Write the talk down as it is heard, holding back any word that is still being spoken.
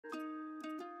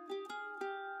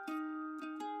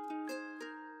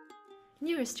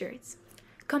Neurosteroids,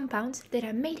 compounds that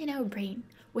are made in our brain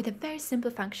with a very simple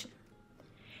function.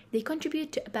 They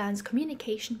contribute to a balanced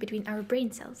communication between our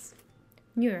brain cells,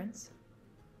 neurons.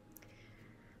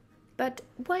 But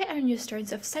why are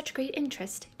neurosteroids of such great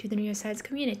interest to the neuroscience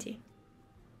community?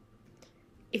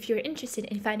 If you're interested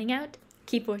in finding out,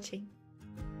 keep watching.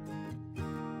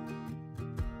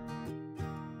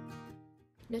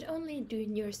 Not only do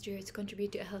neurosteroids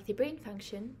contribute to a healthy brain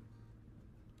function,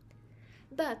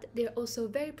 but they're also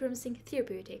very promising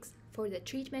therapeutics for the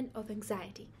treatment of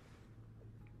anxiety.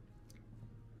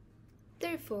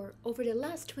 Therefore, over the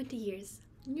last 20 years,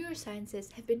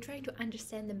 neuroscientists have been trying to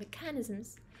understand the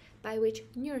mechanisms by which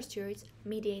neurosteroids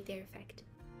mediate their effect.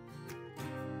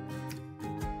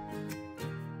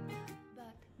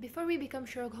 But before we become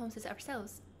Sherlock Holmeses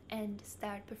ourselves and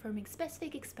start performing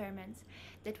specific experiments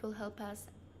that will help us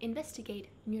investigate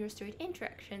neurosteroid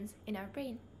interactions in our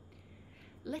brain,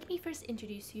 let me first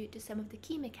introduce you to some of the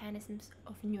key mechanisms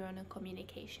of neuronal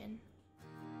communication.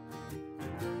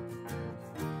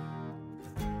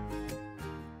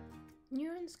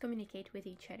 Neurons communicate with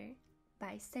each other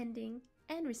by sending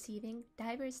and receiving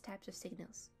diverse types of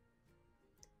signals.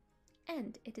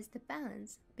 And it is the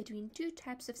balance between two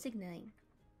types of signaling,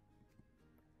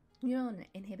 neuronal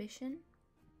inhibition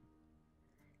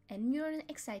and neuronal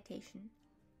excitation,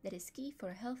 that is key for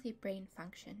a healthy brain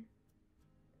function.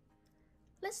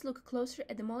 Let's look closer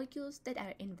at the molecules that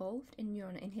are involved in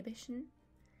neuronal inhibition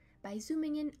by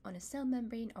zooming in on a cell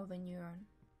membrane of a neuron.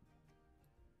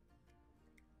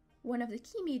 One of the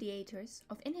key mediators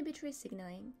of inhibitory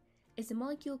signaling is a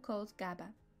molecule called GABA,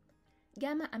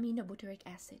 gamma-aminobutyric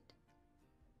acid.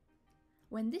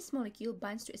 When this molecule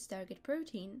binds to its target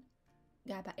protein,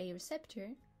 GABA-A receptor,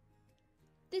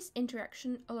 this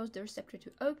interaction allows the receptor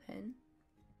to open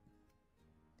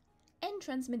and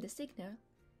transmit the signal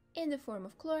in the form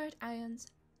of chloride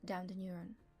ions down the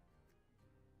neuron.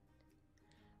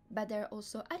 But there are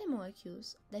also other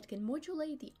molecules that can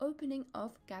modulate the opening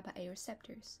of GABA-A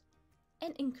receptors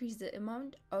and increase the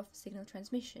amount of signal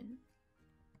transmission,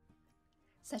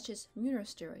 such as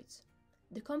neurosteroids,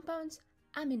 the compounds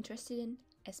I'm interested in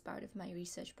as part of my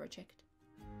research project.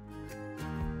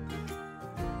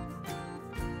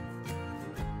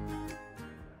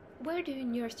 Where do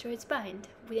neurosteroids bind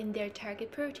within their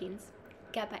target proteins,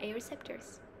 GABA-A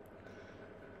receptors?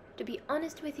 To be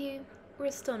honest with you,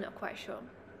 we're still not quite sure.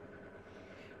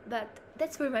 But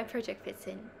that's where my project fits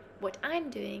in. What I'm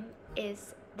doing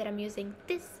is that I'm using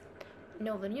this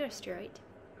novel neurosteroid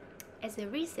as a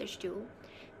research tool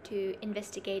to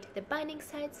investigate the binding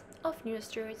sites of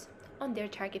neurosteroids on their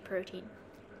target protein,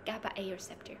 GABA-A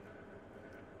receptor.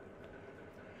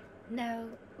 Now,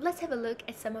 let's have a look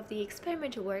at some of the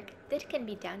experimental work that can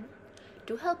be done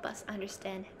to help us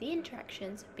understand the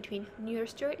interactions between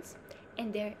neurosteroids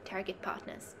and their target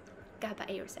partners,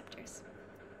 GABA-A receptors.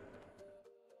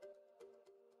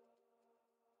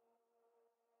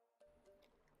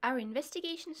 Our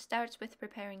investigation starts with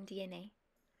preparing DNA,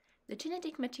 the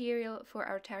genetic material for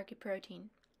our target protein,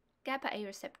 GABA-A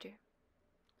receptor.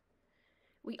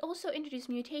 We also introduce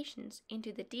mutations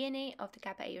into the DNA of the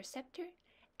GABA-A receptor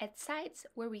at sites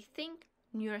where we think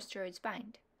neurosteroids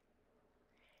bind.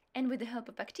 And with the help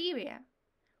of bacteria,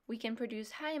 we can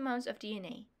produce high amounts of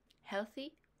DNA,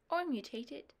 healthy or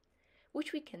mutated,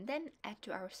 which we can then add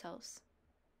to our cells.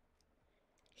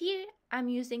 Here I'm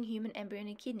using human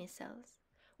embryonic kidney cells,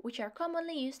 which are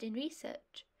commonly used in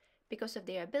research because of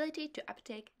their ability to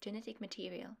uptake genetic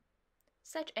material,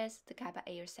 such as the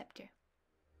GABA-A receptor.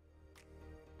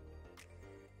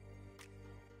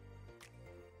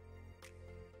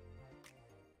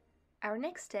 Our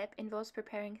next step involves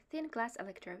preparing thin glass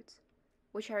electrodes,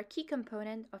 which are a key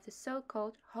component of the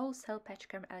so-called whole cell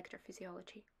patchwork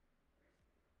electrophysiology.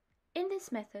 In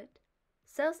this method,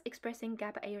 cells expressing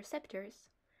GABA-A receptors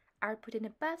are put in a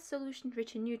bath solution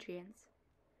rich in nutrients,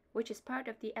 which is part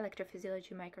of the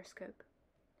electrophysiology microscope.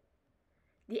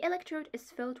 The electrode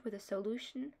is filled with a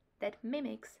solution that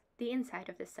mimics the inside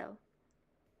of the cell.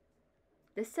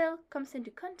 The cell comes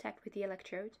into contact with the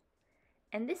electrode,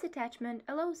 and this attachment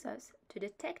allows us to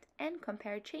detect and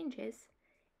compare changes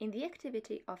in the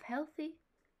activity of healthy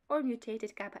or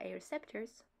mutated GABA-A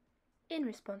receptors in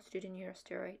response to the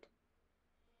neurosteroid.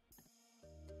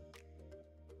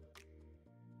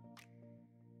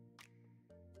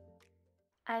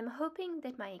 I'm hoping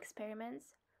that my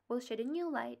experiments will shed a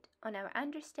new light on our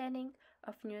understanding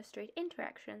of neurosteroid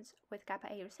interactions with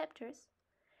GABA-A receptors,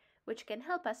 which can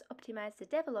help us optimize the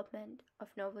development of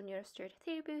novel neurosteroid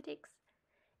therapeutics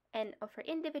and offer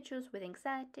individuals with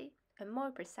anxiety a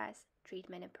more precise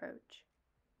treatment approach.